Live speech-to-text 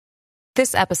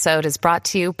This episode is brought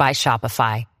to you by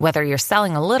Shopify. Whether you're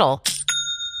selling a little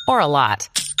or a lot,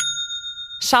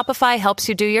 Shopify helps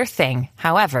you do your thing,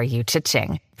 however you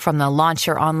cha-ching. From the launch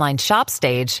your online shop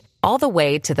stage, all the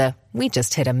way to the we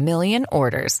just hit 1 million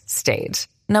orders stage.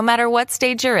 No matter what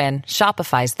stage you're in,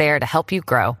 Shopify's there to help you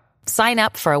grow. Sign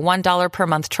up for a $1 per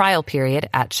month trial period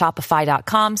at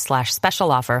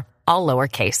shopify.com/special offer, all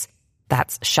lowercase.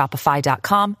 That's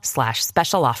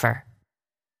shopify.com/special offer.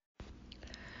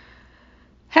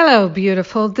 Hello,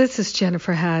 beautiful. This is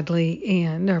Jennifer Hadley,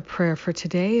 and our prayer for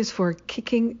today is for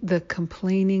kicking the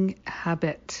complaining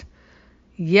habit.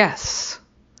 Yes,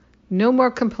 no more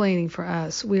complaining for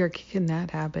us. We are kicking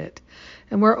that habit,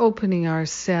 and we're opening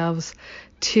ourselves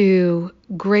to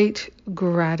great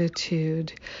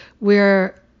gratitude.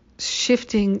 We're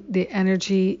shifting the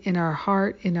energy in our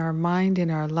heart, in our mind,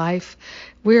 in our life.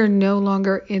 We're no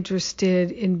longer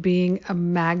interested in being a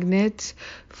magnet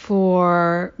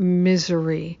for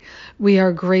misery. We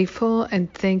are grateful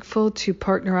and thankful to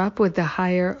partner up with the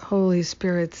higher Holy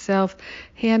Spirit self.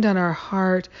 Hand on our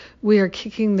heart, we are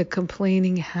kicking the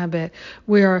complaining habit.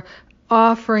 We are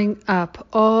offering up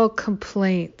all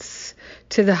complaints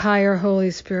to the higher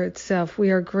Holy Spirit self.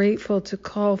 We are grateful to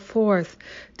call forth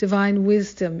divine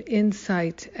wisdom,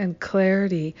 insight, and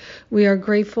clarity. We are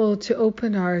grateful to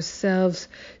open ourselves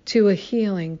to a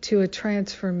healing, to a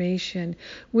transformation.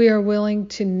 We are willing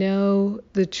to know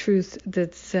the truth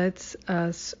that sets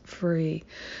us free.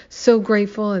 So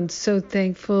grateful and so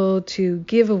thankful to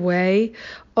give away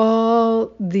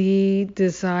all the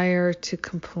desire to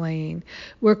complain.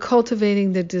 We're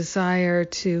cultivating the desire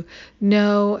to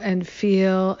know and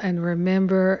feel and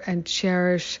remember and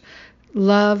cherish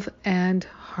love and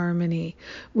harmony.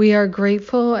 We are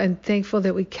grateful and thankful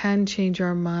that we can change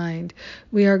our mind.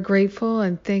 We are grateful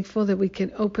and thankful that we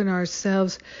can open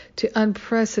ourselves to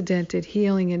unprecedented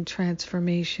healing and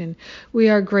transformation. We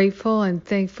are grateful and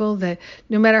thankful that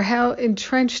no matter how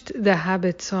entrenched the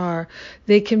habits are,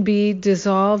 they can be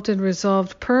dissolved and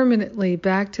resolved permanently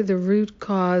back to the root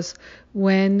cause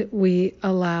when we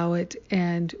allow it,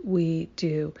 and we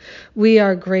do. We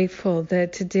are grateful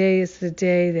that today is the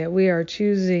day that we are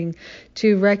choosing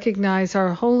to recognize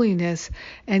our holiness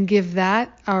and give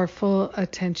that our full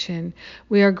attention.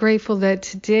 We are grateful that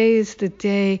today is the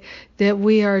day that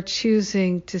we are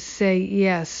choosing to say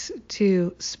yes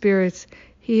to Spirit's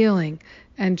healing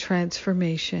and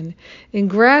transformation. In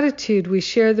gratitude, we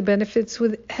share the benefits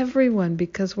with everyone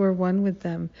because we're one with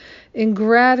them. In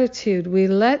gratitude, we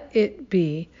let it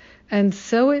be, and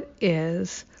so it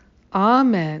is.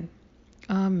 Amen.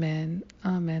 Amen.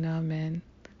 Amen. Amen.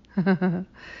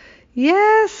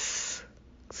 Yes.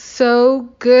 So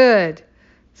good.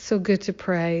 So good to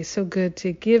pray. So good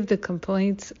to give the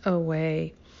complaints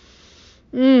away.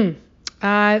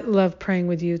 I love praying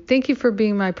with you. Thank you for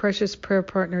being my precious prayer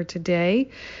partner today.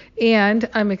 And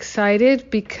I'm excited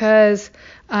because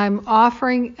I'm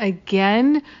offering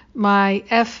again my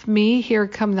F Me, Here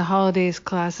Come the Holidays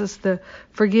classes, the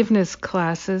forgiveness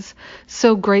classes.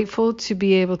 So grateful to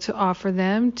be able to offer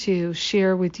them, to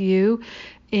share with you.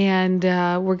 And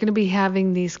we're going to be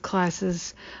having these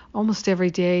classes almost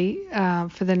every day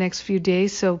for the next few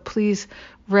days. So please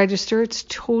register. It's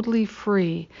totally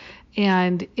free.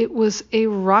 And it was a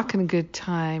rockin' good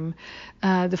time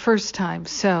the first time.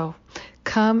 So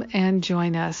come and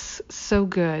join us. So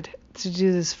good to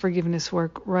do this forgiveness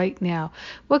work right now.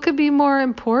 What could be more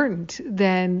important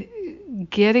than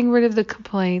getting rid of the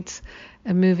complaints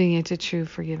and moving into true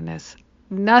forgiveness?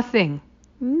 Nothing.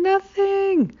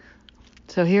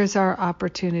 So here's our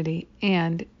opportunity,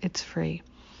 and it's free.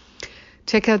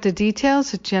 Check out the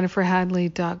details at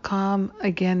jenniferhadley.com.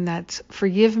 Again, that's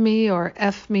Forgive Me or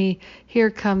F Me, Here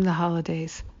Come the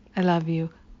Holidays. I love you.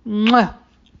 Mwah.